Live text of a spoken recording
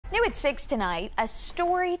New at 6 tonight, a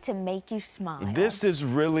story to make you smile. This is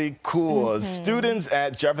really cool. Students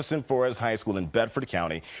at Jefferson Forest High School in Bedford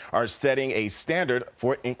County are setting a standard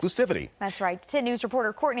for inclusivity. That's right. 10 News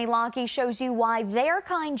reporter Courtney Lockie shows you why their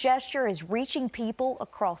kind gesture is reaching people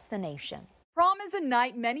across the nation. Prom is a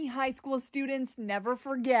night many high school students never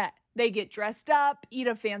forget. They get dressed up, eat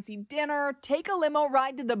a fancy dinner, take a limo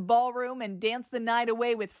ride to the ballroom, and dance the night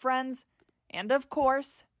away with friends. And of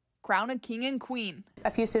course, crown a king and queen.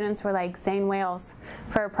 A few students were like, Zane Wales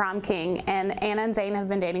for prom king, and Anna and Zane have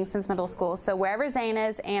been dating since middle school. So wherever Zane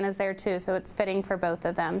is, Anna's there too. So it's fitting for both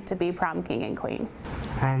of them to be prom king and queen.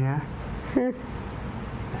 Anna. You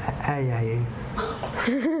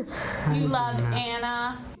love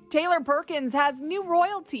Anna. Taylor Perkins has new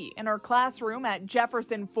royalty in her classroom at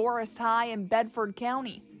Jefferson Forest High in Bedford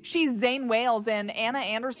County. She's Zane Wales and Anna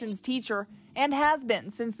Anderson's teacher and has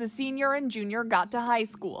been since the senior and junior got to high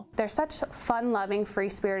school. They're such fun-loving,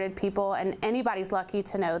 free-spirited people, and anybody's lucky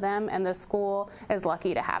to know them, and the school is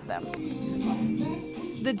lucky to have them.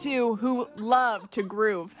 The two, who love to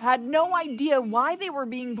groove, had no idea why they were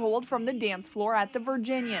being pulled from the dance floor at the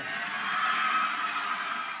Virginian.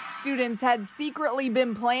 Students had secretly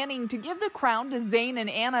been planning to give the crown to Zane and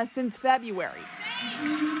Anna since February.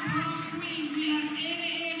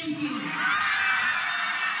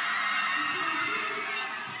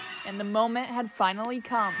 And the moment had finally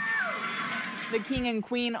come. The king and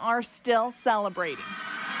queen are still celebrating.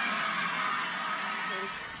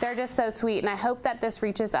 They're just so sweet, and I hope that this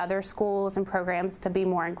reaches other schools and programs to be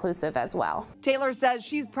more inclusive as well. Taylor says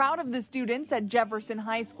she's proud of the students at Jefferson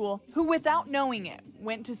High School who, without knowing it,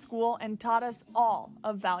 went to school and taught us all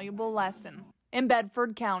a valuable lesson. In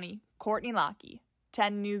Bedford County, Courtney Lockie,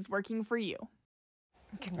 10 News working for you.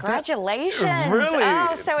 Congratulations. Really?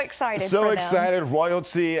 Oh, so excited So for them. excited.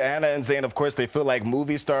 Royalty, Anna and Zane, of course, they feel like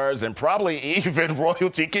movie stars and probably even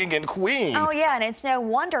royalty king and queen. Oh, yeah, and it's no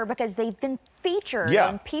wonder because they've been featured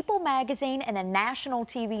in People magazine, and a national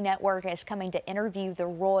TV network is coming to interview the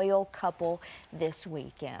royal couple this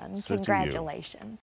weekend. So Congratulations.